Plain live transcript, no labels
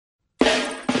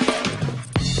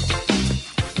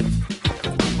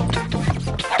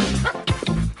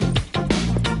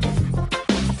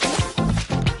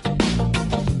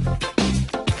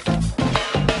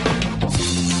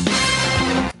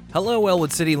Hello,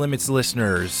 Elwood City Limits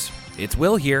listeners. It's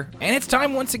Will here, and it's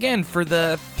time once again for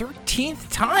the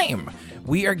 13th time.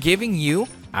 We are giving you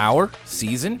our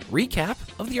season recap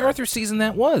of the Arthur season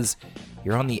that was.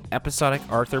 You're on the Episodic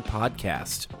Arthur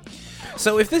podcast.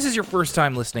 So if this is your first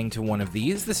time listening to one of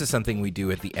these, this is something we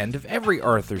do at the end of every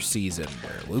Arthur season,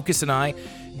 where Lucas and I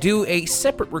do a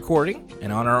separate recording,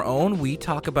 and on our own, we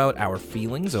talk about our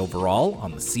feelings overall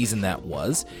on the season that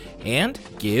was, and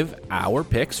give our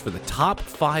picks for the top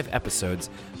 5 episodes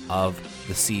of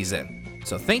the season.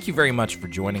 So thank you very much for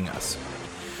joining us.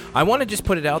 I want to just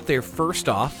put it out there first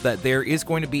off that there is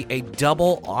going to be a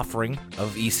double offering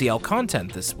of ECL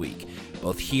content this week,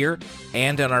 both here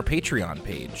and on our Patreon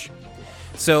page.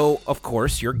 So, of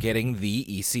course, you're getting the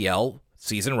ECL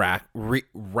season recap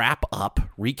wrap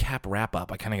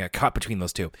up. I kind of got caught between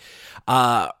those two.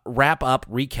 Wrap up,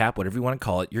 recap, whatever you want to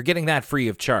call it. You're getting that free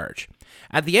of charge.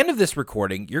 At the end of this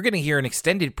recording, you're going to hear an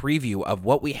extended preview of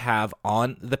what we have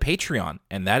on the Patreon,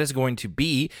 and that is going to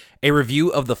be a review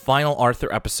of the final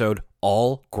Arthur episode,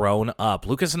 All Grown Up.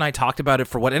 Lucas and I talked about it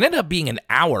for what ended up being an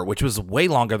hour, which was way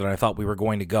longer than I thought we were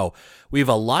going to go. We have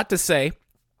a lot to say,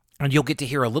 and you'll get to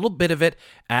hear a little bit of it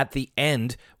at the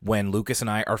end when Lucas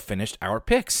and I are finished our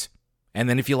picks. And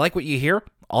then if you like what you hear,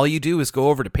 all you do is go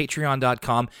over to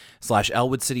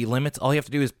patreon.com/ElwoodCityLimits. All you have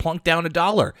to do is plunk down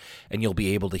 $1, and you'll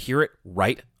be able to hear it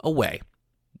right away.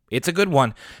 It's a good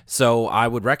one, so I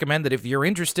would recommend that if you're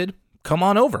interested, come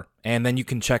on over, and then you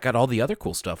can check out all the other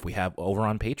cool stuff we have over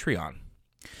on Patreon.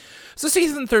 So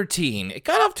season 13, it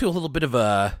got off to a little bit of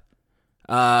a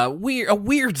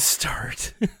weird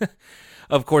start.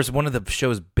 Of course, one of the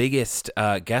show's biggest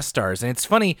guest stars. And it's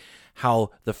funny how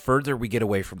the further we get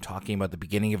away from talking about the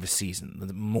beginning of a season,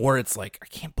 the more it's like, I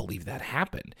can't believe that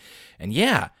happened. And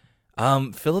yeah,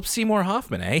 Philip Seymour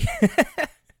Hoffman, eh?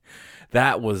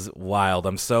 That was wild.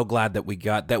 I'm so glad that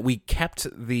we kept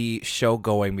the show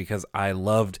going because I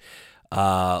loved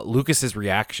Lucas's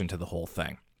reaction to the whole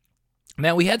thing.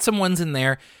 Now, we had some ones in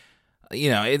there.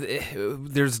 You know,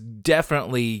 there's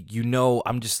definitely,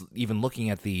 I'm just even looking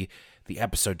at the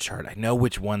episode chart. I know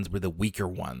which ones were the weaker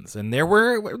ones, and there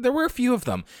were a few of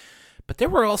them, but there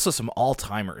were also some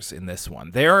all-timers in this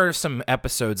one. There are some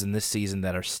episodes in this season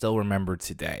that are still remembered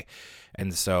today,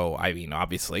 and so, I mean,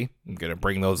 obviously, I'm going to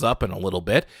bring those up in a little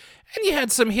bit, and you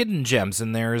had some hidden gems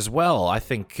in there as well. I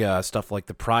think stuff like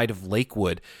The Pride of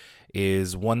Lakewood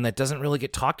is one that doesn't really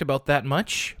get talked about that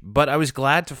much, but I was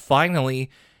glad to finally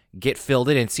get filled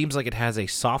in. It seems like it has a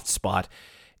soft spot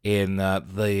in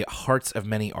the hearts of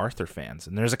many Arthur fans.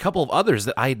 And there's a couple of others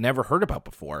that I had never heard about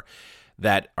before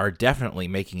that are definitely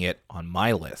making it on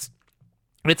my list.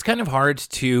 It's kind of hard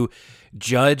to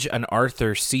judge an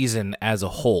Arthur season as a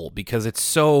whole because it's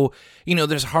so,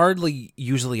 there's hardly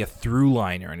usually a through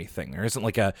line or anything. There isn't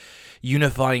like a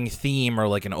unifying theme or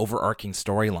like an overarching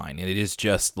storyline. It is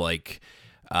just like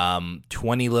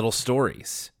 20 little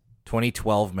stories, 20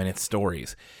 12-minute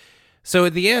stories. So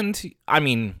at the end, I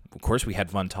mean, of course, we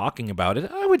had fun talking about it.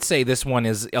 I would say this one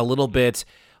is a little bit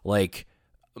like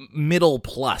middle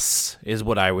plus is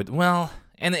what I would,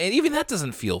 and even that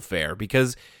doesn't feel fair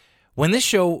because when this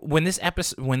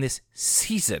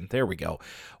season, there we go,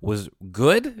 was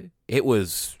good, it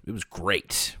was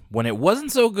great. When it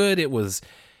wasn't so good, it was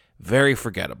very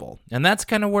forgettable. And that's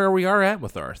kind of where we are at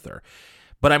with Arthur.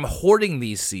 But I'm hoarding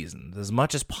these seasons as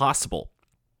much as possible,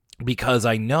 because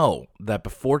I know that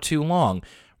before too long,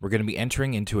 we're going to be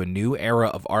entering into a new era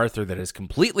of Arthur that is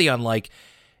completely unlike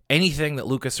anything that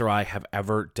Lucas or I have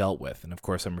ever dealt with. And of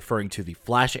course, I'm referring to the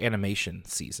Flash animation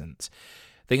seasons.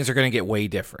 Things are going to get way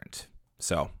different.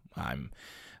 So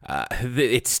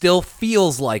it still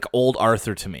feels like old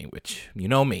Arthur to me, which, you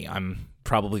know me, I'm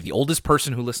probably the oldest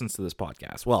person who listens to this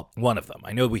podcast. Well, one of them.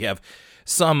 I know we have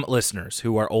some listeners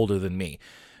who are older than me,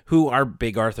 who are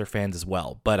big Arthur fans as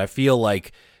well. But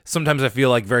sometimes I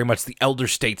feel like very much the elder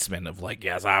statesman of like,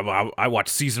 yes, I watched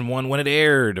season 1 when it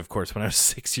aired, of course, when I was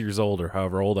 6 years old or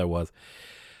however old I was.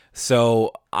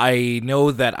 So I know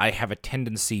that I have a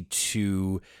tendency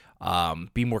to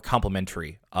be more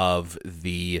complimentary of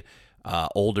the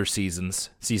older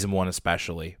seasons, season 1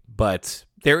 especially. But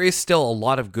there is still a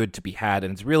lot of good to be had,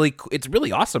 and it's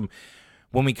really awesome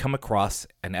when we come across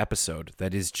an episode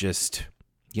that is just,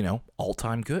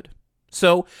 all-time good.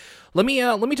 So let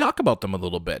me talk about them a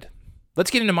little bit.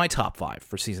 Let's get into my top 5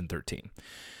 for season 13.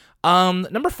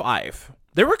 Number 5.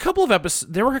 There were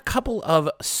a couple of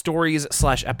stories /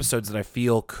 episodes that I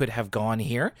feel could have gone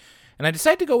here, and I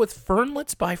decided to go with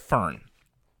Fernlets by Fern.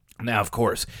 Now, of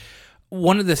course,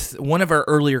 one of our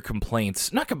earlier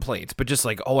complaints, not complaints, but just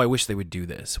like, oh, I wish they would do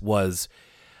this, was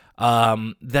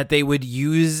that they would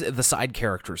use the side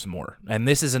characters more. And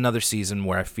this is another season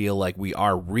where I feel like we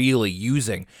are really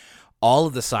using all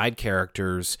of the side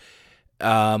characters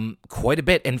quite a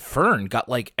bit. And Fern got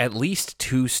like at least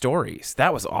 2 stories.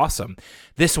 That was awesome.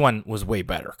 This one was way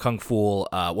better. Kung Fu,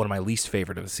 one of my least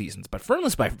favorite of the seasons. But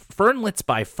Fernlets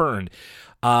by Fern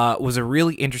was a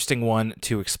really interesting one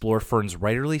to explore Fern's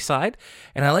writerly side.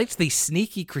 And I liked the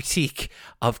sneaky critique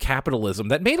of capitalism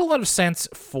that made a lot of sense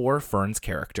for Fern's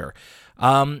character.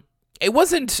 It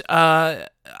wasn't, I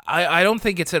don't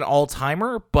think it's an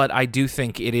all-timer, but I do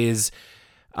think it is,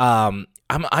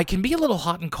 I can be a little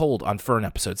hot and cold on Fern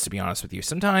episodes, to be honest with you.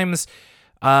 Sometimes,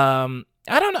 I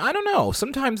don't know.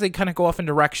 Sometimes they kind of go off in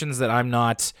directions that I'm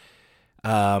not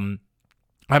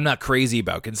crazy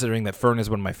about, considering that Fern is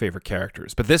one of my favorite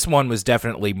characters. But this one was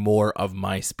definitely more of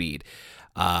my speed.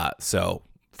 So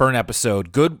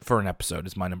good Fern episode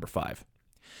is my number 5.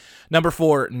 Number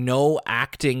 4, no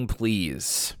acting,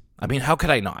 please. I mean, how could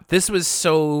I not? This was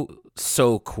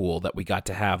so cool that we got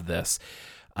to have this.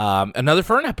 Another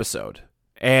Fern episode.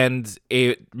 And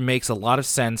it makes a lot of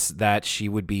sense that she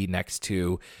would be next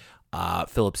to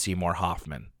Philip Seymour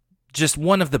Hoffman. Just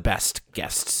one of the best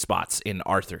guest spots in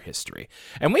Arthur history.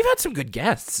 And we've had some good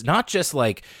guests, not just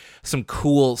like some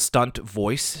cool stunt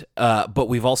voice, but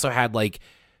we've also had like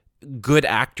good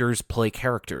actors play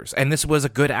characters. And this was a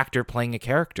good actor playing a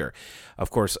character. Of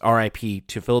course, RIP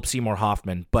to Philip Seymour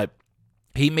Hoffman, but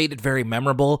he made it very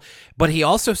memorable, but he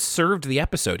also served the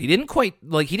episode. He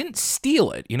didn't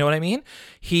steal it. You know what I mean?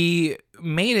 He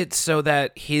made it so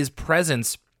that his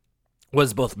presence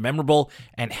was both memorable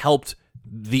and helped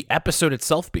the episode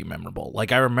itself be memorable.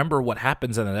 Like, I remember what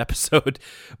happens in an episode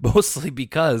mostly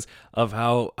because of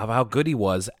how good he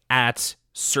was at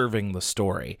serving the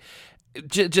story.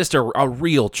 Just a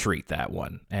real treat, that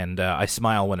one. And I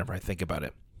smile whenever I think about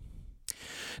it.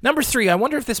 Number 3, I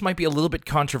wonder if this might be a little bit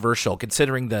controversial,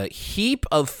 considering the heap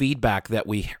of feedback that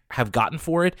we have gotten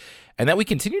for it and that we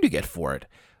continue to get for it.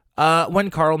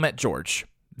 When Carl Met George.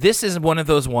 This is one of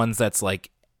those ones that's like,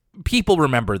 people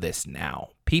remember this now.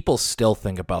 People still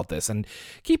think about this. And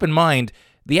keep in mind,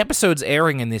 the episodes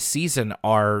airing in this season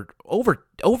are over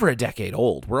a decade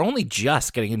old. We're only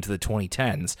just getting into the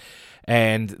 2010s.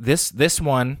 And this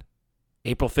one,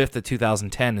 April 5th of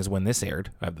 2010 is when this aired.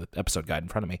 I have the episode guide in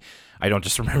front of me. I don't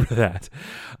just remember that.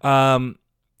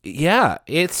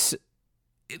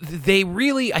 They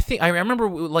really, I remember,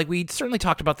 like, we certainly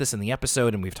talked about this in the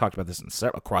episode, and we've talked about this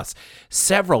across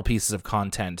several pieces of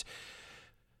content.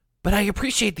 But I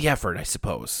appreciate the effort, I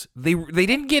suppose. They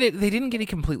didn't get it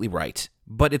completely right,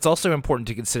 but it's also important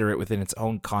to consider it within its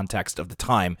own context of the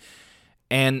time.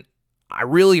 And I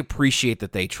really appreciate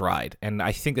that they tried, and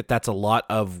I think that that's a lot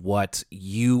of what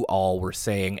you all were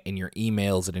saying in your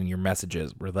emails and in your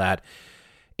messages, were that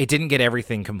it didn't get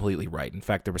everything completely right. In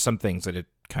fact, there were some things that it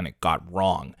kind of got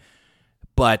wrong.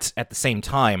 But at the same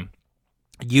time,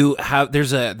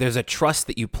 there's a trust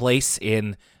that you place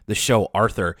in the show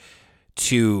Arthur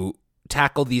to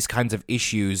tackle these kinds of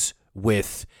issues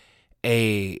with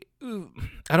I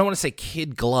don't want to say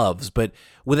kid gloves, but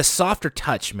with a softer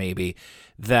touch, maybe,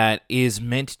 that is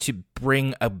meant to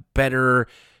bring a better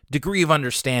degree of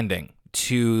understanding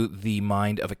to the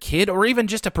mind of a kid or even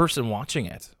just a person watching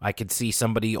it. I could see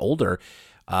somebody older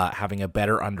having a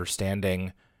better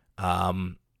understanding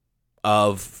of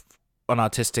an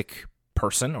autistic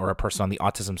person or a person on the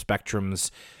autism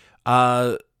spectrum's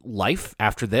life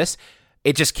after this.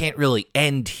 It just can't really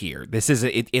end here.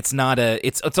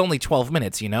 It's only 12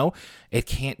 minutes, you know? It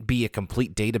can't be a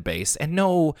complete database, and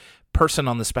no person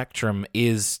on the spectrum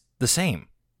is the same.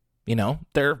 You know,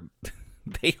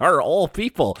 they are all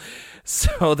people.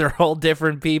 So they're all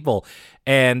different people.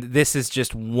 And this is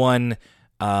just one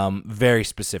very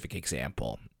specific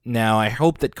example. Now, I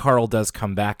hope that Carl does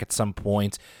come back at some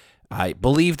point. I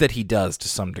believe that he does to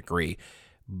some degree,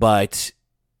 but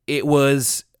it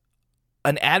was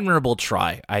an admirable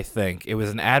try, I think. It was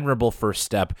an admirable first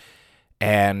step,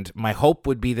 and my hope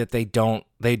would be that they don't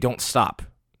stop.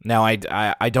 Now,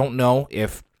 I don't know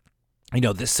if, you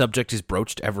know, this subject is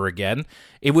broached ever again.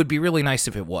 It would be really nice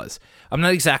if it was. I'm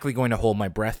not exactly going to hold my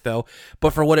breath, though,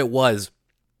 but for what it was,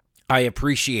 I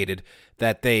appreciated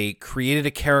that they created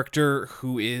a character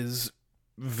who is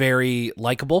very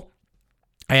likable,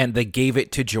 and they gave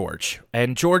it to George.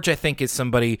 And George, I think, is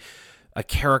a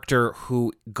character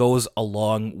who goes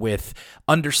along with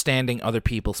understanding other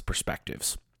people's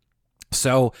perspectives.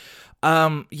 So,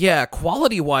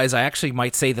 quality-wise, I actually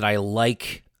might say that I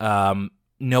like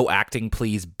No Acting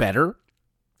Please better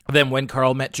than When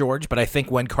Carl Met George, but I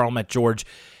think When Carl Met George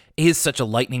is such a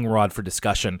lightning rod for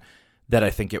discussion that I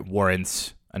think it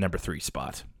warrants a number 3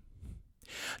 spot.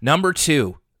 Number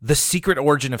 2, The Secret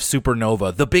Origin of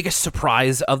Supernova, the biggest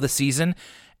surprise of the season,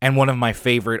 and one of my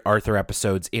favorite Arthur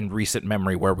episodes in recent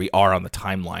memory where we are on the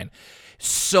timeline.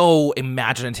 So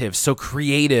imaginative, so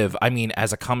creative. I mean,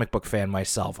 as a comic book fan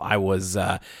myself, I was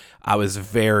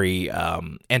very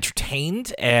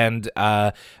entertained, and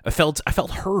I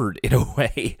felt heard in a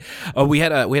way. We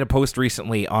had a post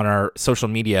recently on our social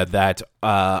media that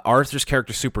Arthur's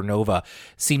character Supernova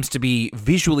seems to be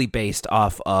visually based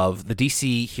off of the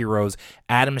DC heroes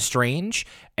Adam Strange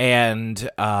and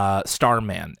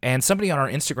Starman. And somebody on our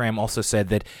Instagram also said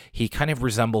that he kind of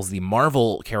resembles the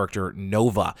Marvel character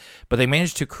Nova, but they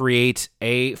managed to create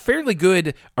a fairly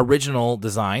good original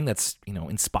design that's,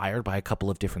 inspired by a couple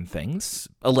of different things.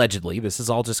 Allegedly, this is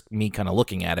all just me kind of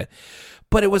looking at it.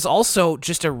 But it was also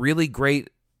just a really great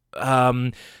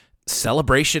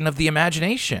celebration of the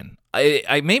imagination.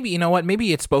 I maybe,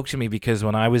 maybe it spoke to me because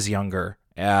when I was younger,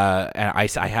 and I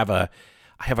have a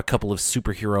couple of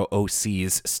superhero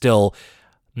OCs still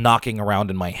knocking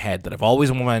around in my head that I've always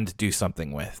wanted to do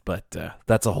something with, but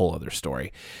that's a whole other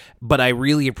story. But I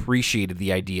really appreciated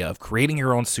the idea of creating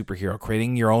your own superhero,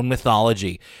 creating your own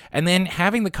mythology, and then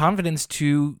having the confidence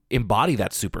to embody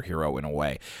that superhero in a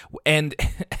way. And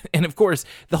of course,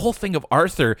 the whole thing of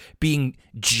Arthur being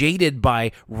jaded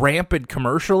by rampant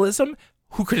commercialism,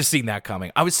 who could have seen that coming?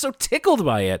 I was so tickled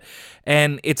by it.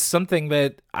 And it's something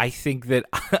that I think that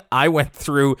I went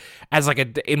through as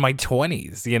in my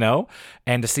 20s,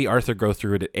 And to see Arthur go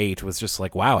through it at 8 was just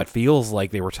like, wow, it feels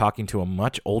like they were talking to a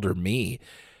much older me.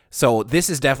 So this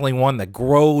is definitely one that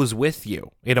grows with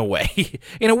you in a way,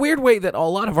 in a weird way that a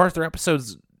lot of Arthur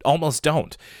episodes almost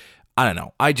don't. I don't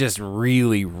know. I just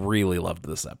really, really loved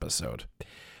this episode.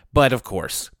 But of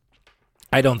course,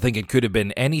 I don't think it could have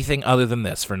been anything other than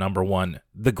this for number 1,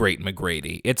 The Great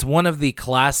McGrady. It's one of the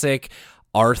classic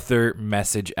Arthur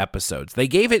message episodes. They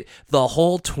gave it the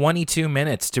whole 22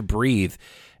 minutes to breathe,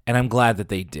 and I'm glad that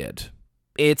they did.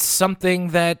 It's something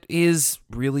that is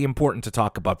really important to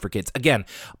talk about for kids. Again,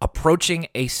 approaching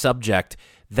a subject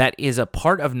that is a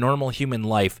part of normal human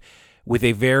life with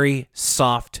a very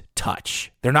soft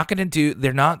touch. They're not going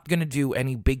to do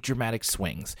any big dramatic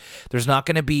swings. There's not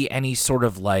going to be any sort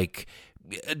of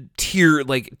tear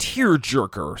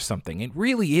jerker or something. It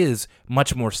really is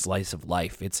much more slice of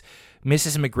life. It's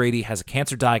Mrs. McGrady has a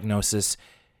cancer diagnosis.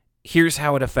 Here's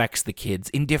how it affects the kids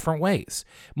in different ways,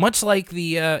 much like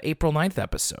the April 9th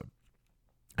episode.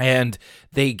 And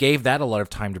they gave that a lot of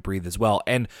time to breathe as well.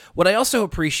 And what I also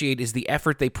appreciate is the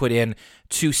effort they put in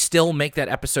to still make that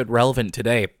episode relevant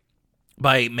today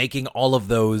by making all of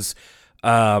those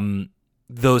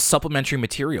supplementary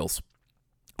materials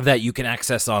that you can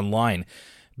access online,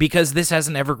 because this has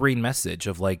an evergreen message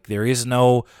of there is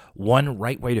no one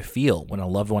right way to feel when a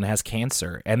loved one has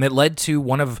cancer. And it led to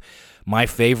one of my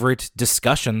favorite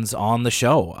discussions on the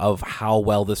show of how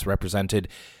well this represented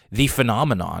the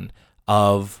phenomenon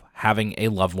of having a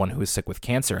loved one who is sick with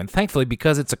cancer. And thankfully,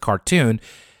 because it's a cartoon,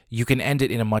 you can end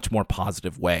it in a much more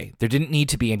positive way. There didn't need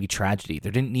to be any tragedy.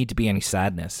 There didn't need to be any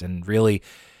sadness. And really,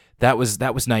 that was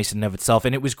nice in and of itself.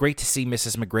 And it was great to see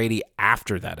Mrs. McGrady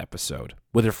after that episode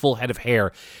with her full head of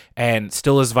hair and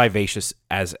still as vivacious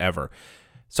as ever.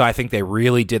 So I think they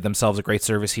really did themselves a great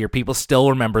service here. People still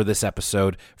remember this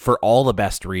episode for all the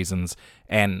best reasons.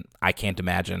 And I can't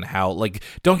imagine how,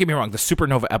 don't get me wrong, the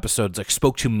Supernova episodes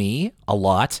spoke to me a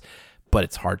lot, but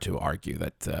it's hard to argue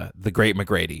that The Great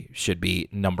McGrady should be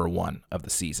number 1 of the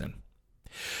season.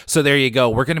 So there you go.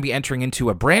 We're going to be entering into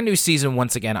a brand new season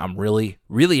once again. I'm really,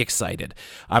 really excited.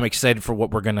 I'm excited for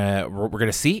what we're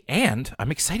gonna see, and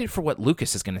I'm excited for what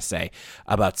Lucas is going to say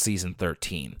about season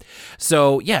 13.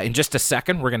 So yeah, in just a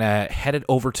second, we're going to head it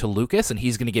over to Lucas, and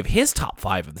he's going to give his top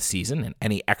 5 of the season and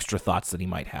any extra thoughts that he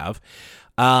might have.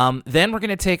 Then we're going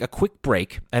to take a quick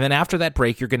break, and then after that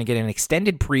break, you're going to get an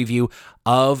extended preview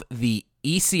of the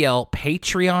ECL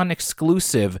Patreon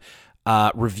exclusive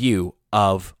review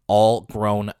of All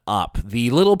Grown Up.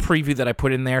 The little preview that I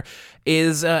put in there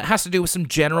has to do with some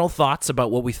general thoughts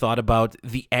about what we thought about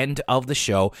the end of the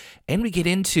show, and we get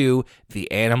into the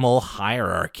animal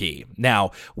hierarchy.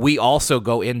 Now, we also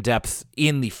go in depth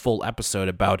in the full episode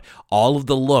about all of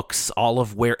the looks, all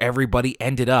of where everybody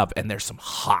ended up, and there's some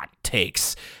hot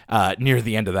takes near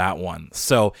the end of that one.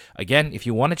 So again, if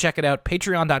you want to check it out,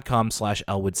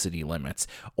 patreon.com/Elwood City Limits,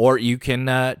 or you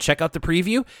can check out the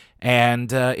preview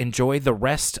and enjoy the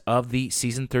rest of the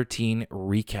season 13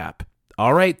 recap.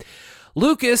 All right,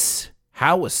 Lucas,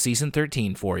 how was season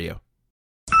 13 for you?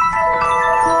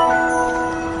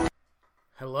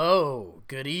 Hello,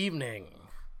 good evening.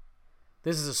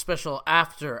 This is a special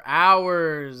after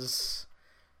hours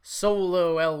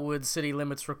solo Elwood City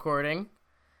Limits recording.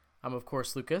 I'm, of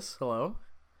course, Lucas. Hello.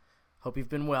 Hope you've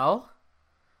been well.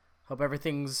 Hope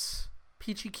everything's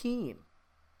peachy keen.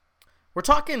 We're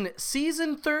talking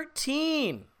Season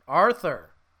 13,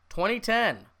 Arthur,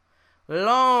 2010.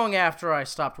 Long after I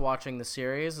stopped watching the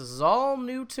series. This is all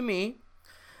new to me.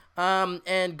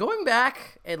 And going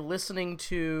back and listening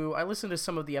to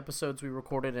some of the episodes we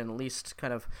recorded, and at least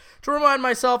kind of to remind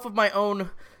myself of my own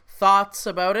thoughts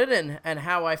about it and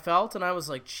how I felt, and I was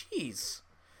like, geez,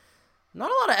 not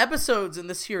a lot of episodes in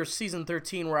this here Season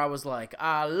 13 where I was like,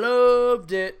 I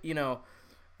loved it,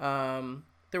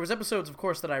 There was episodes, of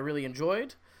course, that I really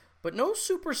enjoyed, but no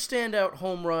super standout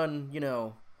home run,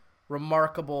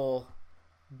 remarkable,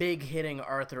 big-hitting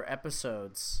Arthur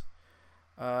episodes.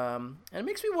 And it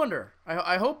makes me wonder.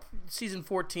 I hope Season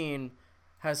 14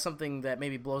 has something that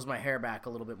maybe blows my hair back a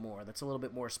little bit more, that's a little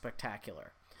bit more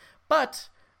spectacular. But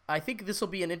I think this will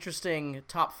be an interesting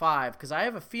top 5, because I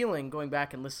have a feeling, going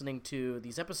back and listening to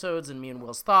these episodes and me and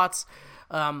Will's thoughts,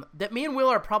 that me and Will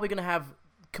are probably going to have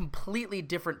completely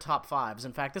different top 5s.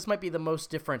 In fact, this might be the most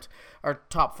different our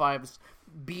top 5s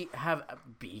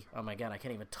oh my god, I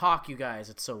can't even talk, you guys,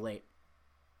 it's so late.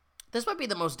 This might be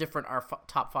the most different our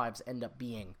top 5s end up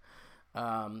being,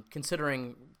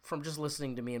 considering from just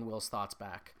listening to me and Will's thoughts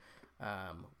back,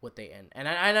 what they end. And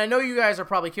I know you guys are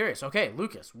probably curious. Okay,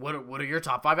 Lucas, what are your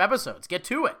top 5 episodes? Get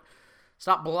to it.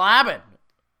 Stop blabbing.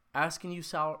 Asking you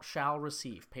shall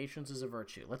receive. Patience is a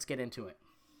virtue. Let's get into it.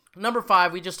 Number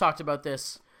 5, we just talked about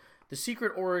this. The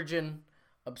Secret Origin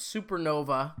of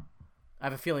Supernova. I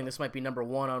have a feeling this might be number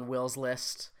 1 on Will's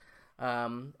list.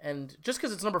 And just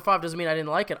because it's number 5 doesn't mean I didn't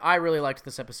like it. I really liked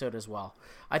this episode as well.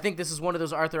 I think this is one of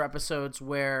those Arthur episodes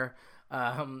where,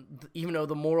 even though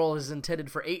the moral is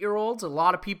intended for 8-year-olds, a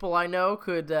lot of people I know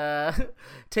could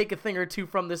take a thing or two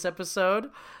from this episode.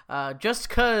 Just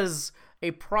because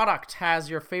a product has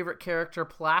your favorite character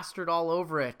plastered all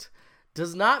over it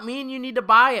does not mean you need to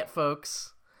buy it,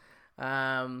 folks.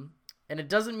 And it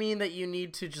doesn't mean that you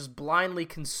need to just blindly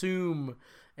consume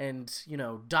and,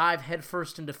 dive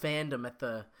headfirst into fandom at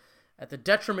the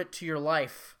detriment to your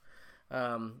life.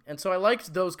 And so I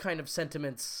liked those kind of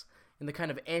sentiments and the kind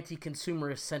of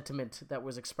anti-consumerist sentiment that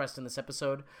was expressed in this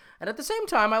episode. And at the same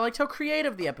time, I liked how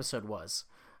creative the episode was.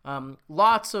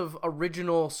 Lots of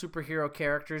original superhero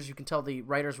characters. You can tell the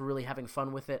writers were really having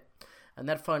fun with it. And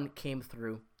that fun came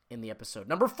through in the episode.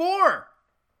 Number 4!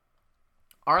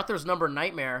 Arthur's Number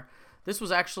Nightmare. This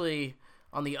was actually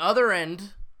on the other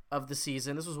end of the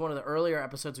season. This was one of the earlier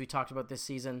episodes we talked about this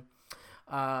season.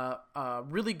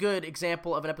 Really good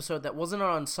example of an episode that wasn't an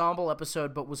ensemble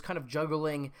episode, but was kind of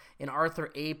juggling an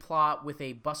Arthur A plot with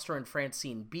a Buster and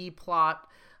Francine B plot.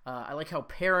 I like how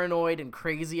paranoid and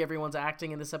crazy everyone's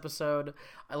acting in this episode.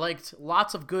 I liked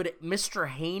lots of good Mr.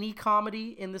 Haney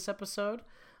comedy in this episode.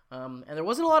 And there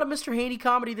wasn't a lot of Mr. Haney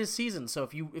comedy this season, so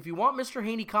if you want Mr.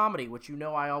 Haney comedy, which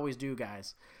I always do,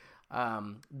 guys,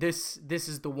 this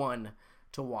is the one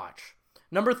to watch.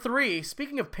 Number 3,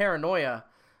 speaking of paranoia,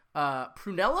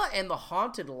 Prunella and the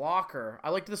Haunted Locker. I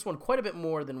liked this one quite a bit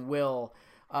more than Will.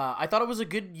 I thought it was a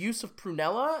good use of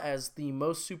Prunella as the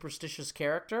most superstitious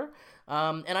character,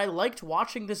 and I liked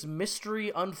watching this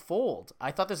mystery unfold.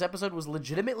 I thought this episode was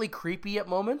legitimately creepy at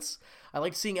moments. I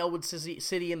liked seeing Elwood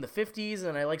City in the 50s,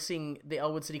 and I liked seeing the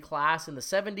Elwood City class in the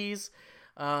 70s.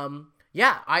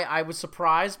 I was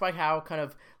surprised by how kind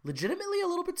of legitimately a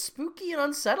little bit spooky and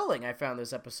unsettling I found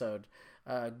this episode,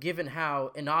 given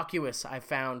how innocuous I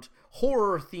found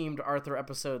horror-themed Arthur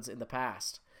episodes in the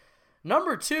past.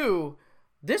 Number 2,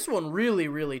 this one really,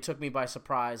 really took me by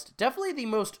surprise. Definitely the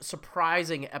most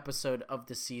surprising episode of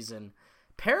the season.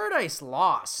 Paradise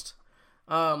Lost.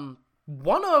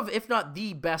 One of, if not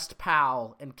the best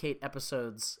Pal and Kate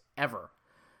episodes ever.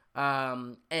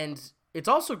 And it's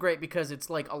also great because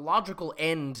it's like a logical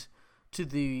end to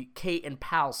the Kate and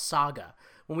Pal saga.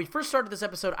 When we first started this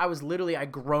episode, I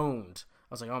groaned.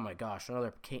 I was like, oh my gosh,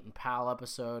 another Kate and Pal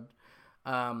episode.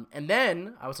 And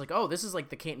then I was like, oh, this is like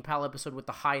the Kate and Pal episode with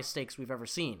the highest stakes we've ever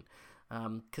seen.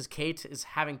 Because Kate is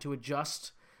having to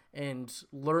adjust and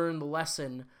learn the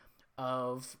lesson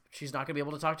of she's not going to be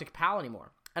able to talk to Pal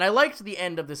anymore. And I liked the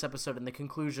end of this episode and the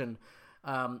conclusion.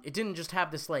 It didn't just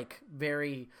have this like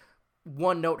very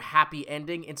one-note happy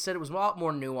ending. Instead, it was a lot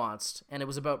more nuanced. And it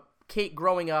was about Kate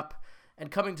growing up and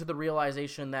coming to the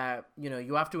realization that,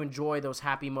 you have to enjoy those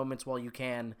happy moments while you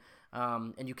can.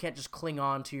 And you can't just cling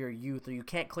on to your youth, or you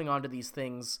can't cling on to these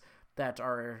things that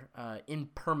are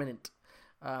impermanent,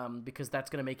 because that's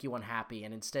going to make you unhappy.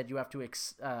 And instead, you have to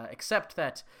accept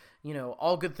that,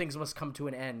 all good things must come to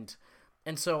an end.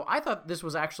 And so I thought this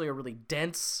was actually a really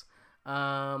dense,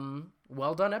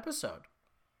 well-done episode.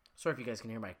 Sorry if you guys can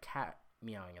hear my cat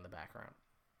meowing in the background.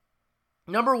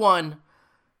 Number one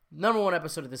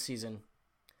episode of this season,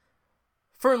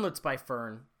 Fernlets by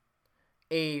Fern.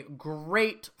 A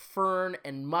great Fern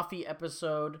and Muffy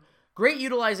episode. Great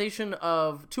utilization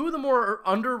of two of the more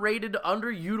underrated,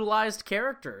 underutilized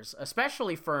characters,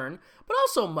 especially Fern, but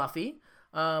also Muffy.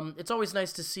 It's always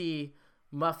nice to see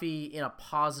Muffy in a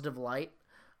positive light.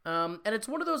 And it's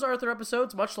one of those Arthur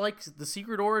episodes, much like The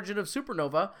Secret Origin of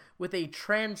Supernova, with a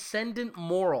transcendent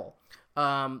moral.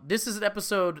 This is an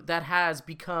episode that has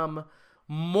become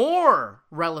more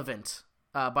relevant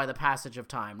by the passage of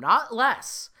time, not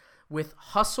less, with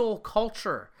hustle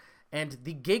culture and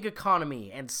the gig economy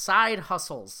and side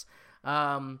hustles.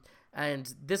 And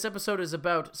this episode is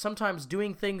about sometimes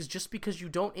doing things just because you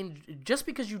do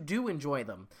enjoy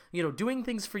them. You know, doing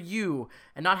things for you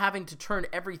and not having to turn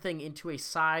everything into a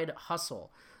side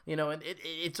hustle. You know, and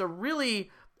it's a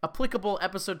really applicable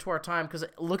episode to our time because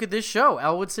look at this show.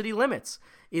 Elwood City Limits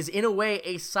is in a way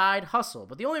a side hustle.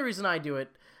 But the only reason I do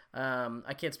it,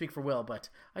 I can't speak for Will, but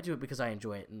I do it because I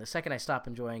enjoy it. And the second I stop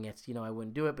enjoying it, you know, I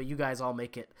wouldn't do it. But you guys all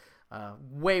make it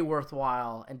way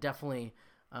worthwhile and definitely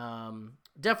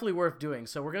worth doing.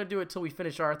 So we're going to do it till we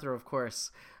finish Arthur, of course.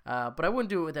 But I wouldn't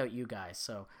do it without you guys.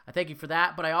 So I thank you for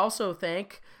that. But I also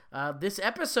thank this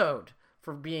episode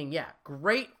for being,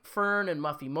 great Fern and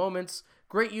Muffy moments,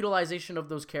 great utilization of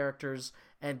those characters,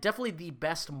 and definitely the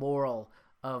best moral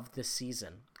of this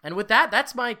season. And with that,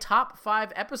 that's my top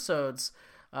 5 episodes.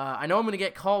 I know I'm going to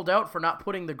get called out for not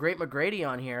putting The Great McGrady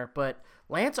on here, but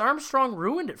Lance Armstrong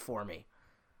ruined it for me.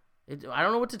 I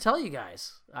don't know what to tell you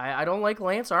guys. I don't like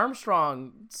Lance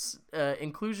Armstrong's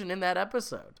inclusion in that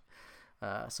episode.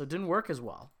 So it didn't work as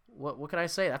well. What can I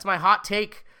say? That's my hot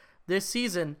take this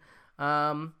season.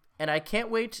 And I can't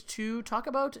wait to talk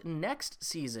about next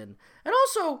season. And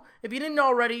also, if you didn't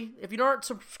already, if you aren't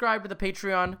subscribed to the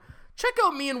Patreon, check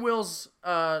out me and Will's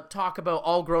talk about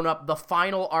All Grown Up, the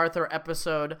final Arthur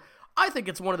episode. I think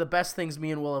it's one of the best things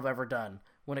me and Will have ever done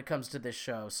when it comes to this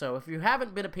show. So if you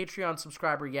haven't been a Patreon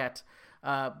subscriber yet,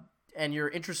 and you're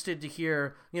interested to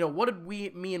hear, you know, what did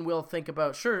me and Will think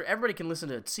about, sure, everybody can listen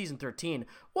to season 13.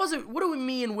 What do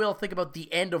me and Will think about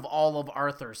the end of all of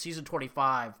Arthur, season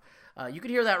 25? You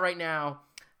can hear that right now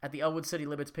at the Elwood City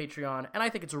Limits Patreon, and I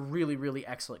think it's a really, really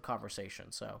excellent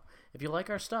conversation. So if you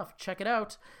like our stuff, check it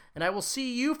out, and I will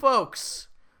see you folks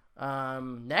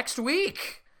next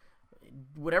week,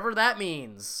 whatever that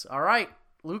means. All right,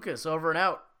 Lucas, over and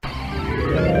out.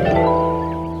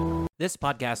 This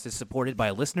podcast is supported by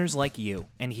listeners like you,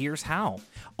 and here's how.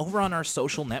 Over on our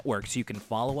social networks, you can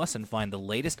follow us and find the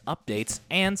latest updates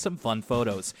and some fun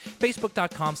photos.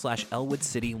 Facebook.com/Elwood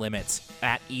City Limits,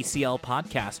 at ECL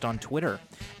Podcast on Twitter,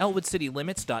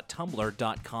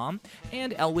 ElwoodCityLimits.tumblr.com,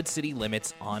 and Elwood City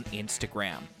Limits on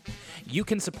Instagram. You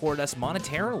can support us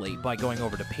monetarily by going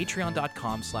over to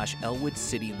patreon.com/Elwood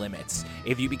City Limits.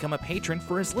 If you become a patron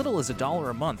for as little as $1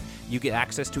 a month, you get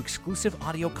access to exclusive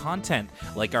audio content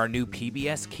like our new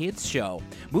PBS Kids show,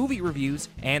 movie reviews,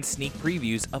 and sneak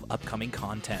previews of upcoming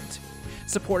content.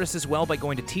 Support us as well by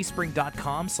going to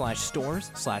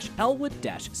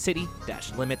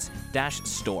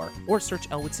teespring.com/stores/Elwood-City-Limits-store or search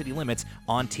Elwood City Limits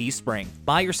on Teespring.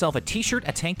 Buy yourself a t-shirt,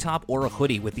 a tank top, or a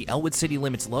hoodie with the Elwood City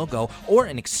Limits logo or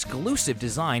an exclusive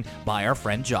design by our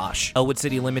friend Josh. Elwood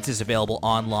City Limits is available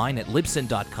online at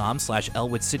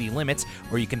libsyn.com/Elwood City Limits,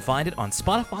 or you can find it on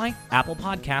Spotify, Apple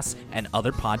Podcasts, and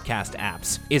other podcast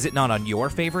apps. Is it not on your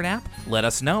favorite app? Let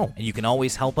us know, and you can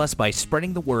always help us by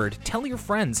spreading the word, tell your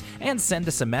friends, and send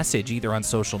us a message either on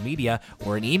social media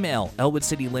or an email,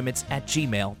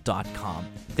 elwoodcitylimits@gmail.com.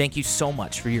 Thank you so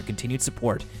much for your continued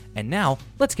support. And now,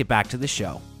 let's get back to the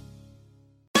show.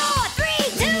 4, 3,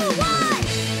 2, 1.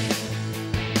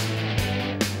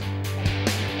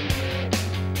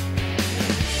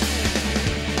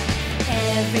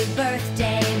 Every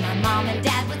birthday, my mom and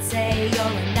dad would say, you're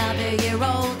another year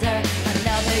older,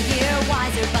 another year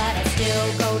wiser, but I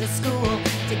still go to school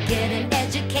to get an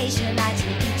education. I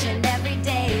treat each and every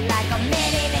day like a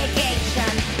mini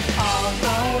vacation. All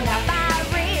grown up, I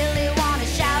really want to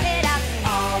shout it out.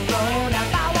 All grown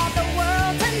up, I want the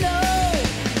world to know.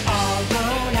 All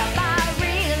grown up, I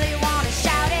really want to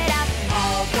shout it out.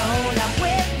 All grown up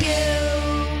with you.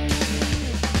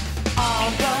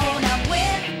 All grown up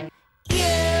with you.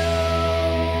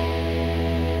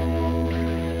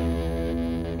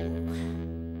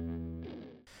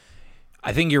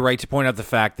 I think you're right to point out the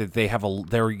fact that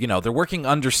they're working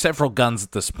under several guns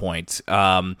at this point.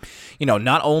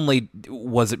 Not only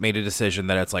was it made a decision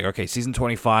that it's like, okay, season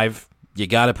 25, you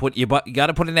got to put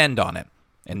an end on it,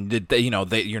 and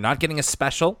you're not getting a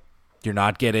special. You're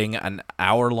not getting an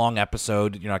hour-long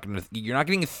episode. You're not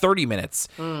getting 30 minutes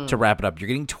to wrap it up. You're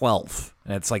getting 12,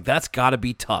 and it's like that's got to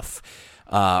be tough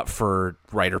for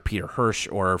writer Peter Hirsch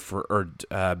or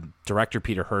director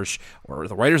Peter Hirsch or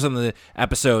the writers on the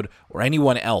episode or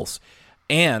anyone else.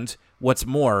 And what's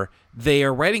more, they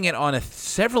are writing it on a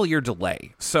several-year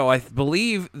delay. So I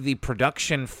believe the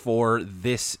production for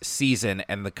this season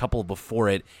and the couple before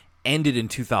it ended in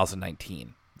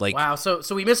 2019. Like, wow, so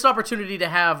we missed an opportunity to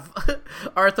have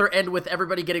Arthur end with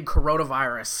everybody getting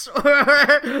coronavirus,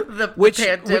 the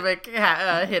pandemic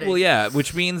hitting. Well, yeah,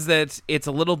 which means that it's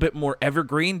a little bit more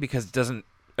evergreen because it doesn't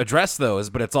address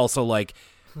those, but it's also like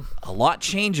a lot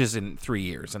changes in 3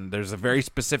 years, and there's a very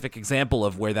specific example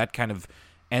of where that kind of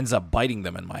ends up biting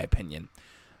them, in my opinion.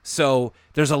 So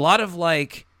there's a lot of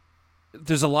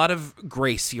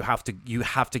grace you have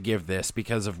to give this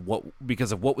because of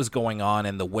what was going on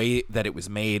and the way that it was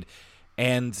made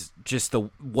and just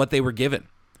what they were given.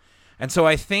 And so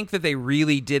I think that they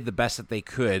really did the best that they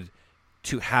could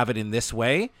to have it in this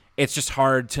way. It's just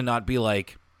hard to not be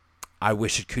like, I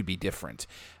wish it could be different.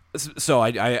 So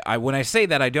I when I say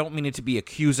that, I don't mean it to be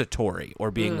accusatory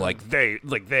or being like they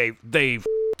f***ed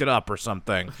it up or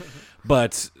something,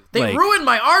 but they ruined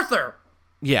my Arthur.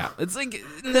 Yeah, it's like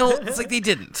no, it's like they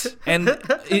didn't, and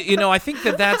I think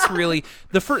that's really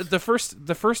the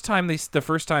first time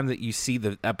that you see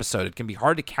the episode, it can be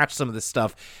hard to catch some of this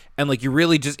stuff, and like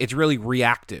it's really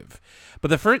reactive. But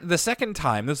the second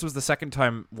time, this was the second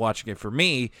time watching it for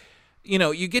me,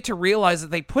 you get to realize that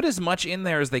they put as much in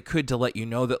there as they could to let you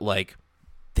know that like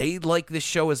they like this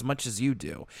show as much as you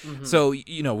do. Mm-hmm. So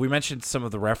we mentioned some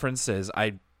of the references.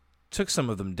 I took some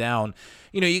of them down.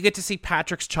 You get to see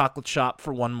Patrick's Chocolate Shop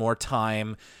for one more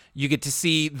time. You get to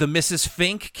see the Mrs.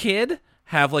 Fink kid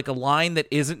have like a line that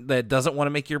doesn't want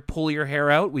to make you pull your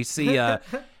hair out. We see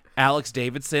Alex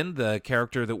Davidson, the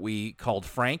character that we called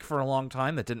Frank for a long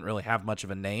time that didn't really have much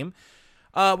of a name.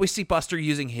 We see Buster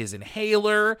using his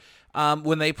inhaler.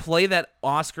 When they play that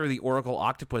Oscar the Oracle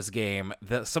Octopus game,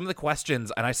 some of the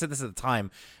questions, and I said this at the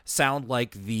time, sound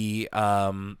like the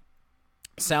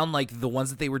ones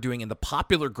that they were doing in the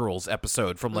Popular Girls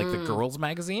episode from like the Girls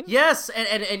magazine. Yes,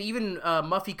 and even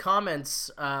Muffy comments,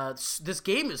 this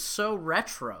game is so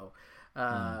retro,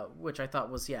 which I thought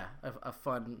was a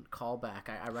fun callback.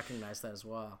 I recognize that as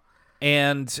well.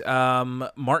 And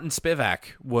Martin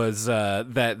Spivak was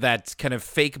that kind of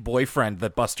fake boyfriend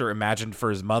that Buster imagined for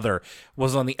his mother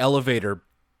was on the elevator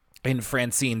in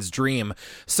Francine's dream.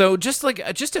 So just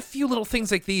a few little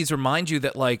things like these remind you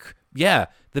that like, yeah,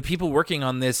 the people working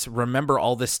on this remember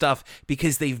all this stuff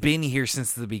because they've been here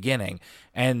since the beginning.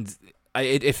 And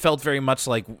it felt very much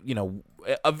like,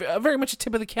 very much a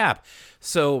tip of the cap.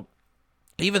 So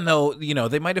even though,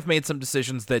 they might have made some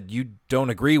decisions that you don't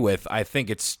agree with, I think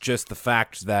it's just the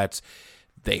fact that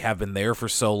they have been there for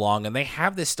so long and they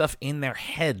have this stuff in their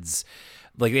heads.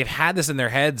 Like, they've had this in their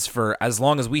heads for as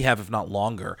long as we have, if not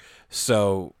longer.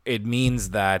 So it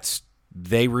means that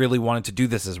they really wanted to do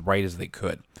this as right as they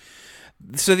could.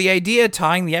 So the idea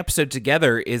tying the episode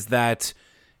together is that,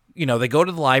 they go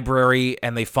to the library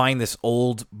and they find this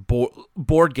old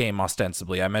board game,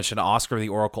 ostensibly. I mentioned Oscar the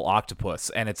Oracle Octopus,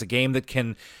 and it's a game that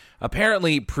can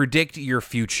apparently predict your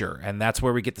future. And that's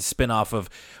where we get the spinoff of,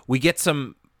 we get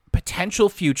some potential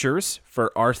futures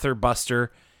for Arthur,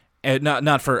 Buster,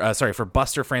 for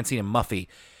Buster, Francine, and Muffy.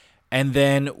 And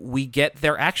then we get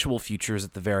their actual futures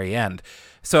at the very end.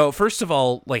 So first of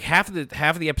all, like half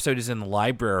of the episode is in the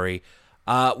library.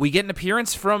 We get an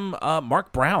appearance from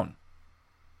Mark Brown.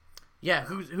 Yeah,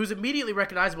 who's immediately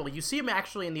recognizable. You see him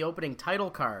actually in the opening title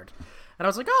card. And I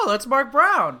was like, oh, that's Mark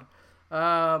Brown.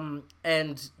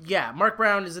 And yeah, Mark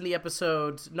Brown is in the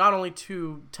episode not only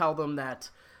to tell them that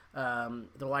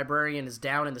the librarian is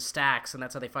down in the stacks, and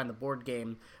that's how they find the board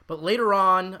game. But later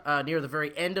on, near the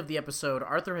very end of the episode,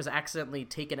 Arthur has accidentally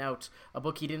taken out a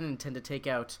book he didn't intend to take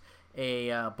out,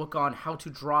 a book on how to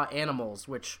draw animals,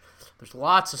 which there's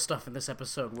lots of stuff in this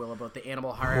episode, Will, about the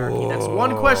animal hierarchy. That's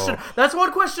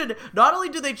one question. Not only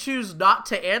do they choose not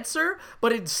to answer,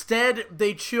 but instead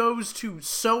they chose to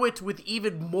sow it with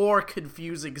even more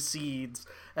confusing seeds.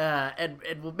 And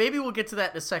maybe we'll get to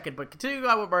that in a second, but continuing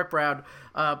on with Mark Brown.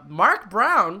 Mark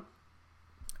Brown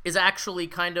is actually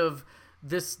kind of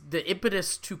the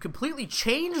impetus to completely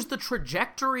change the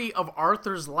trajectory of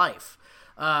Arthur's life.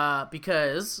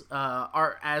 Because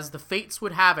as the fates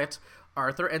would have it,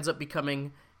 Arthur ends up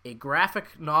becoming a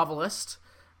graphic novelist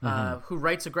who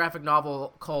writes a graphic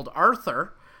novel called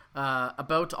Arthur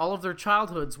about all of their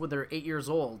childhoods when they're 8 years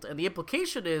old. And the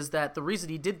implication is that the reason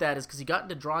he did that is because he got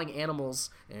into drawing animals,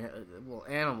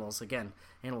 animal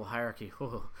hierarchy.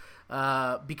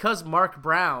 Because Mark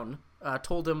Brown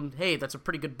told him, hey, that's a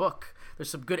pretty good book. There's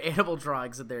some good animal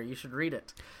drawings in there. You should read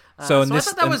it. So I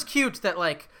thought that was cute that,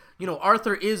 like, you know,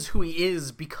 Arthur is who he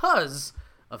is because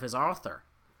of his author.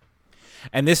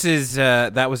 And this is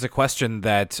that was a question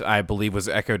that I believe was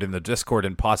echoed in the Discord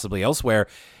and possibly elsewhere.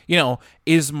 You know,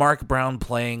 is Mark Brown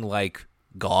playing like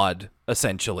God,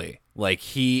 essentially? Like,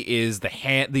 he is the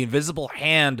invisible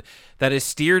hand that has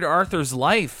steered Arthur's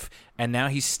life, and now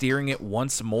he's steering it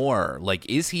once more. Like,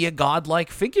 is he a godlike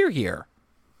figure here?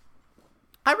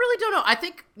 I really don't know. I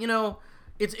think, you know,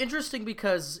 it's interesting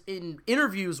because in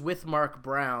interviews with Mark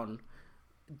Brown,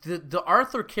 the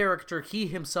Arthur character he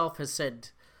himself has said,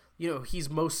 you know, he's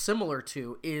most similar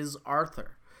to is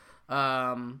Arthur.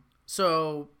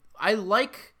 So I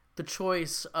like the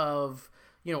choice of,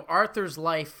 you know, Arthur's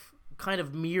life kind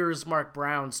of mirrors Mark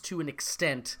Brown's to an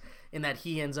extent in that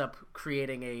he ends up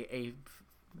creating a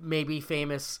maybe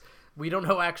famous, we don't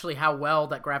know actually how well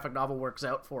that graphic novel works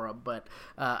out for him, but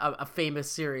a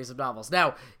famous series of novels.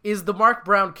 Now, is the Mark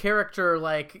Brown character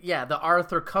like, yeah, the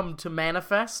Arthur come to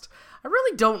manifest? I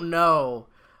really don't know.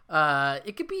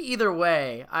 It could be either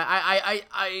way.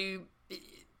 I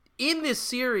in this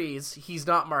series, he's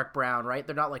not Mark Brown, right?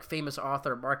 They're not like famous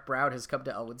author Mark Brown has come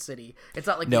to Elwood City. It's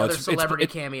not like the other celebrity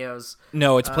cameos.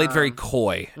 No, it's played very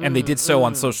coy, and they did so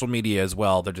on social media as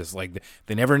well. They're just like,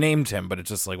 they never named him, but it's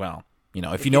just like, well, you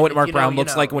know, if you know what Mark Brown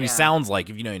looks like when he sounds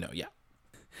like, if you know, you know, yeah.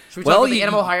 Should we talk about the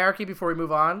animal hierarchy before we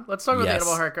move on? Let's talk about the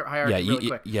animal hierarchy really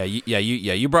quick.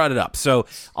 You brought it up. So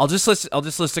I'll just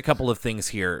list a couple of things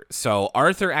here. So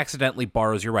Arthur accidentally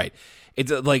borrows. You're right. It's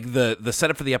like the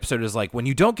setup for the episode is like, when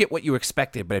you don't get what you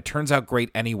expected, but it turns out great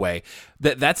anyway.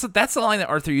 That's the line that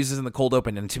Arthur uses in the cold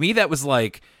open, and to me that was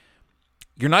like,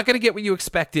 you're not going to get what you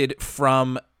expected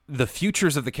from the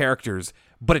futures of the characters,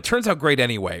 but it turns out great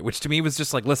anyway. Which to me was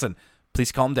just like, listen,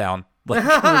 please calm down.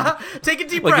 Like, take a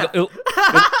deep breath.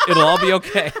 It'll all be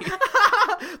okay.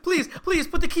 Please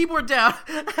put the keyboard down.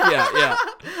 Yeah.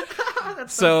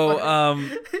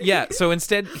 So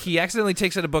instead he accidentally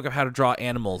takes out a book of how to draw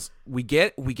animals. We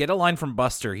get a line from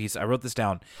Buster. I wrote this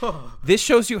down. This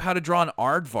shows you how to draw an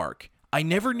aardvark. I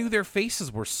never knew their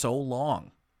faces were so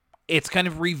long. It's kind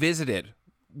of revisited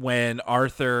when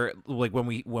Arthur, like when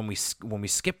we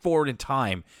skip forward in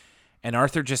time. And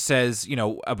Arthur just says, you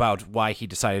know, about why he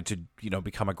decided to, you know,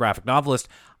 become a graphic novelist.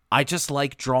 I just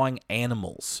like drawing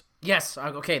animals. Yes.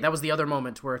 Okay. That was the other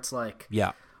moment where it's like,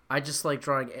 yeah, I just like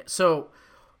drawing. So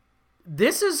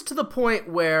this is to the point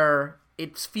where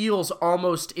it feels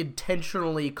almost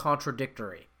intentionally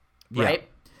contradictory, right?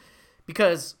 Yeah.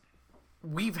 Because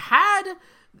me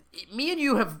and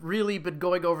you have really been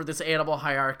going over this animal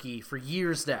hierarchy for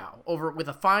years now, with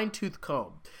a fine-tooth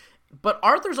comb. But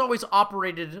Arthur's always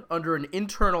operated under an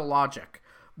internal logic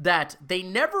that they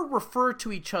never refer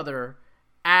to each other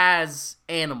as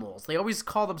animals. They always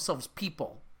call themselves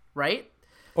people, right?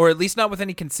 Or at least not with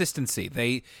any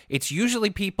consistency. It's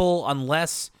usually people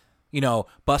unless, you know,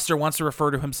 Buster wants to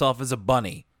refer to himself as a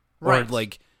bunny. Right. Or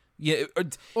like, yeah.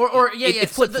 It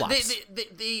flip-flops.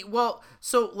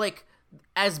 So like,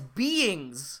 as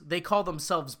beings, they call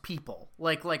themselves people.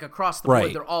 Like across the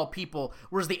board, they're all people.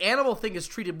 Whereas the animal thing is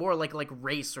treated more like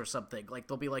race or something. Like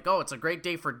they'll be like, oh, it's a great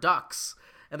day for ducks,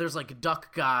 and there's like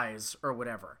duck guys or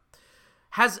whatever.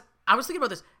 I was thinking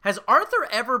about this. Has Arthur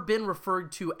ever been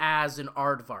referred to as an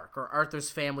aardvark, or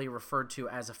Arthur's family referred to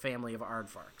as a family of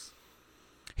aardvarks?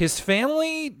 His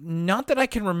family, not that I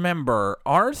can remember.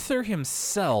 Arthur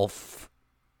himself,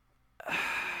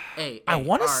 I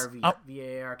want to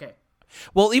A-R-V-A-R-K.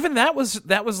 Well, even that was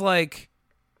like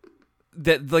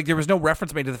that. Like there was no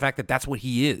reference made to the fact that that's what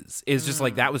he is. It's just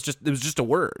like it was just a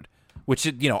word, which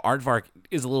you know, aardvark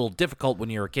is a little difficult when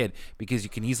you're a kid because you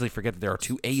can easily forget that there are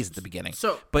two A's at the beginning.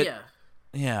 So, but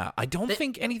yeah, I don't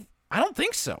think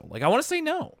so. Like I want to say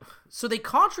no. So they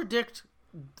contradict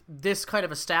this kind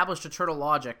of established eternal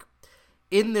logic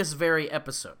in this very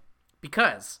episode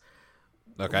because.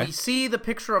 Okay. We see the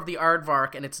picture of the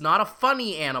aardvark, and it's not a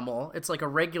funny animal. It's like a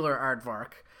regular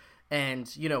aardvark.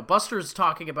 And, you know, Buster's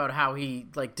talking about how he,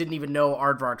 like, didn't even know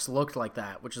aardvarks looked like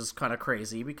that, which is kind of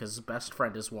crazy because his best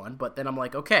friend is one. But then I'm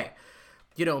like, okay,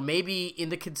 you know, maybe in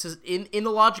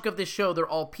the logic of this show, they're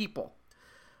all people.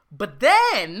 But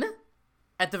then,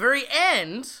 at the very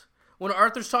end, when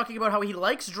Arthur's talking about how he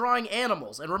likes drawing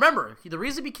animals, and remember, the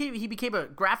reason he became a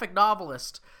graphic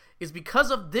novelist is because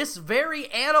of this very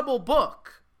animal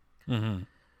book. Mm-hmm.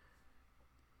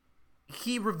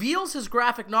 He reveals his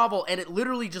graphic novel, and it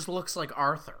literally just looks like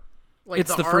Arthur. Like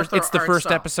it's the first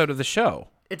episode of the show.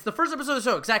 It's the first episode of the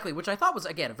show, exactly, which I thought was,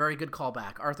 again, a very good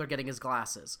callback. Arthur getting his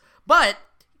glasses. But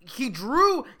he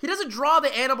doesn't draw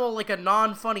the animal like a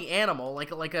non-funny animal,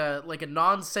 like a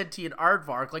non-sentient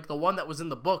aardvark, like the one that was in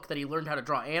the book that he learned how to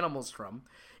draw animals from.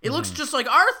 It looks just like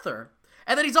Arthur.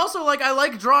 And then he's also like, I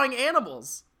like drawing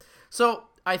animals. So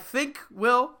I think,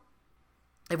 Will,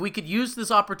 if we could use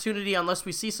this opportunity, unless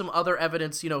we see some other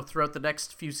evidence, throughout the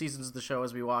next few seasons of the show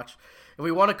as we watch, if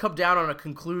we want to come down on a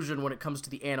conclusion when it comes to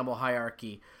the animal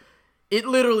hierarchy, it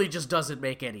literally just doesn't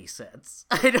make any sense.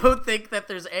 I don't think that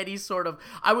there's any sort of...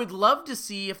 I would love to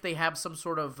see if they have some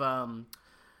sort of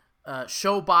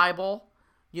show Bible,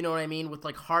 you know what I mean, with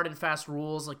like hard and fast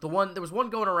rules. Like there was one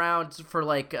going around for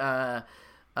like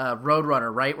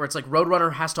Roadrunner, right? Where it's like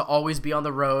Roadrunner has to always be on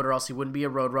the road or else he wouldn't be a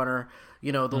Roadrunner.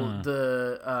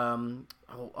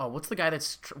 What's the guy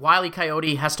that's Wile E.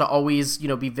 Coyote has to always,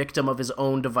 be victim of his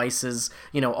own devices.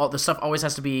 All the stuff always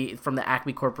has to be from the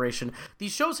Acme Corporation.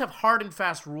 These shows have hard and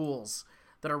fast rules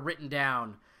that are written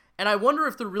down. And I wonder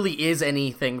if there really is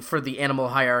anything for the animal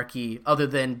hierarchy other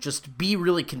than just be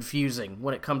really confusing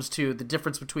when it comes to the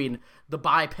difference between the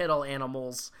bipedal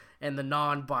animals and the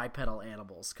non-bipedal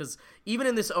animals. Because even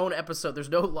in this own episode, there's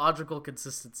no logical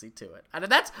consistency to it. And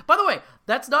that's, by the way,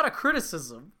 that's not a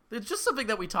criticism. It's just something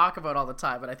that we talk about all the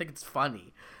time, and I think it's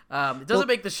funny. It doesn't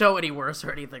make the show any worse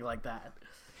or anything like that.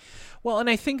 Well, and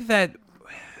I think that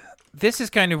this is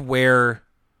kind of where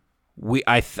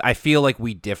I feel like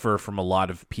we differ from a lot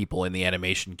of people in the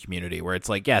animation community, where it's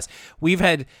like, yes, we've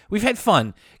had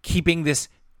fun keeping this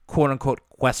quote unquote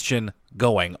question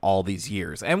going all these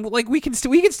years, and like we can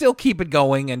still keep it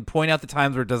going and point out the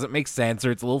times where it doesn't make sense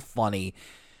or it's a little funny,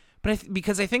 but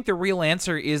because I think the real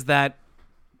answer is that,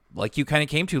 like you kind of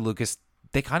came to, Lucas,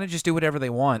 they kind of just do whatever they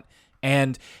want,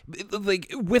 and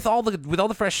like with all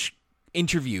the fresh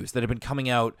interviews that have been coming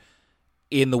out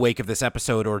in the wake of this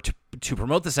episode or to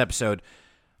promote this episode,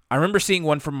 I remember seeing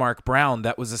one from Mark Brown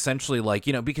that was essentially like,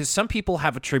 because some people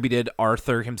have attributed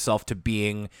Arthur himself to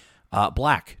being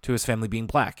black, to his family being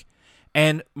black.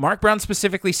 And Mark Brown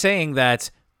specifically saying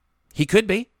that he could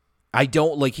be.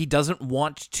 He doesn't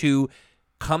want to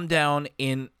come down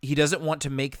he doesn't want to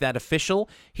make that official.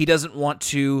 He doesn't want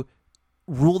to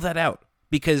rule that out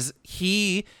because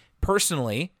he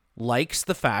personally likes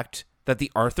the fact that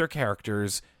the Arthur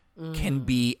characters can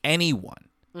be anyone.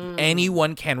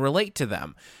 Anyone can relate to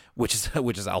them, which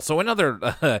is also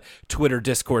another Twitter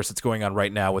discourse that's going on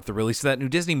right now with the release of that new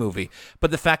Disney movie.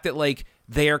 But the fact that like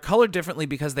they are colored differently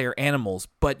because they are animals,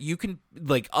 but you can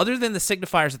like, other than the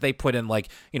signifiers that they put in, like,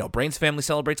 Brain's family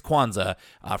celebrates Kwanzaa,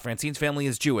 Francine's family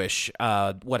is Jewish,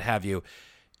 what have you,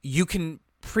 you can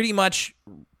pretty much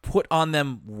put on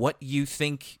them what you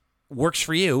think works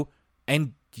for you,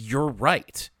 and you're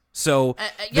right. So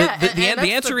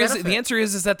the answer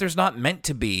is that there's not meant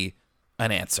to be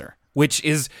an answer, which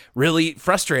is really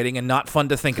frustrating and not fun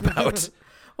to think about.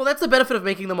 Well, that's the benefit of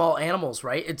making them all animals,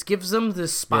 right? It gives them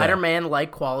this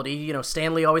Spider-Man-like quality.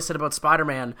 Stan Lee always said about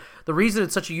Spider-Man, the reason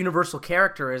it's such a universal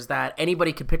character is that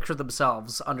anybody can picture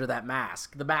themselves under that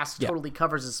mask. The mask totally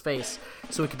covers his face,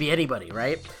 so it could be anybody,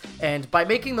 right? And by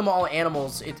making them all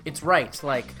animals, it's right.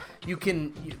 Like,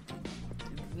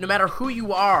 no matter who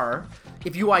you are,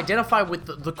 if you identify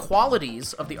with the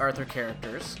qualities of the Arthur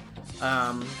characters,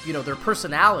 their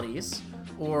personalities,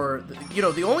 or,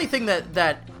 the only thing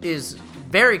that is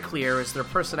very clear is their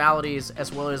personalities,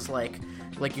 as well as, like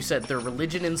you said, their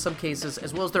religion in some cases,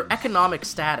 as well as their economic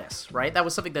status, right? That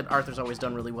was something that Arthur's always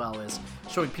done really well, is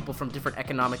showing people from different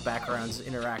economic backgrounds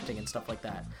interacting and stuff like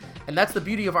that. And that's the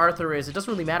beauty of Arthur, is it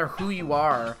doesn't really matter who you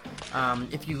are.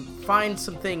 If you find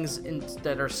some things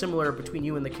that are similar between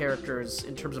you and the characters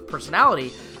in terms of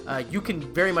personality, you can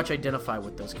very much identify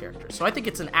with those characters. So I think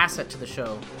it's an asset to the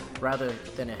show rather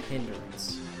than a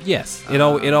hindrance. Yes, it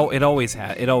always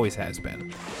has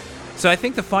been. So I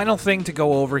think the final thing to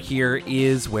go over here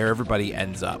is where everybody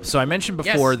ends up. So I mentioned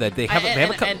before that they have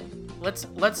a couple. And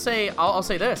let's say I'll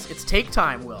say this: it's take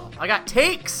time, Will. I got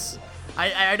takes.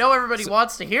 I know everybody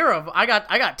wants to hear them. I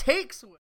got takes.